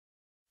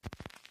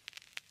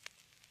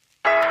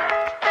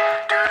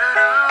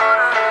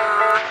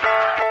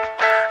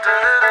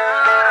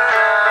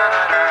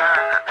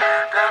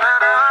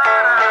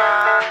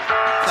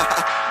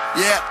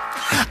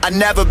I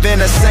never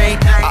been a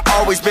saint, I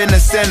always been a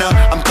sinner.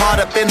 I'm caught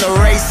up in the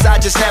race, I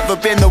just never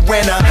been the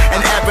winner.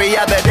 And every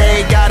other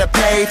day gotta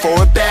pay for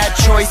a bad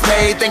choice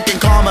made, thinking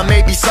karma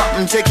may be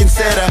something to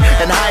consider.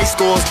 And high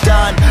school's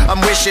done,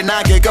 I'm wishing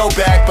I could go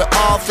back, but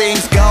all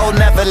things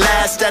gold never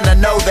last, and I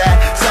know that.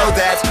 So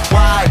that's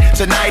why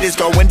tonight is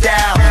going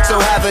down. So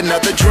have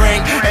another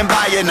drink and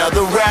buy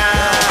another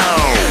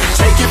round.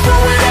 Take it for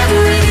whatever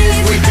it is,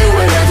 we do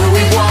whatever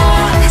we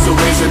want. So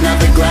raise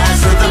another glass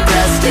of the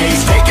best days.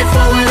 Take it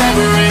for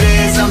whatever it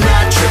is, I'm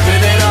not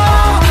tripping at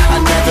all. I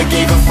never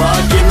gave a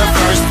fuck in the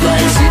first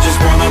place. You just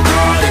wanna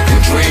party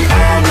and drink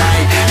all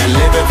night and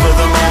live it for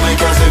the moment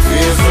cause it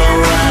feels so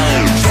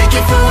right. Take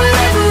it for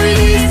whatever it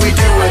is, we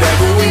do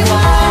whatever we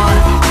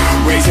want.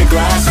 Raise a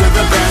glass of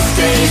the best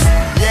days.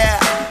 Yeah,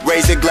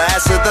 raise a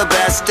glass of the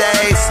best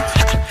days.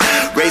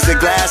 Raise a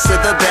glass of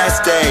the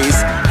best days.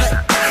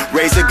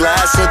 Raise a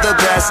glass of the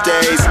best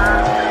days.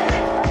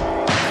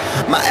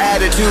 My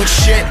attitude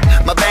shit,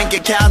 my bank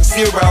account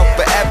zero,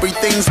 but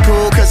everything's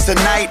cool cause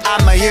tonight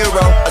I'm a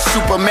hero. A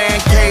Superman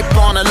cape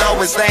on a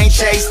lowest lane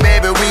chase.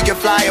 Maybe we can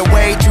fly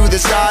away to the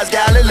stars,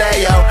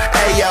 Galileo.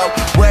 Ayo,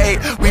 wait,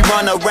 we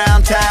run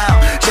around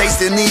town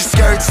chasing these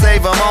skirts,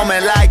 save a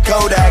moment like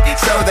Kodak.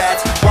 So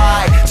that's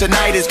why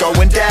tonight is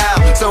going down.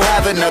 So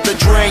have another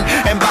drink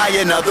and buy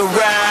another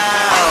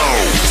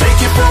round. Take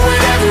it for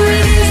whatever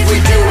it is, we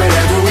do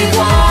whatever we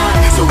want.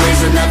 So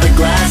raise another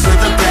glass of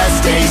the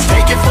best days.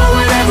 Take it for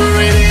whatever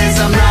it is,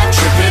 I'm not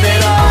tripping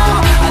at all.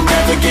 I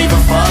never gave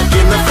a fuck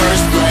in the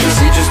first place.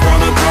 We just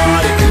wanna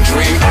party and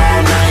drink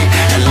all night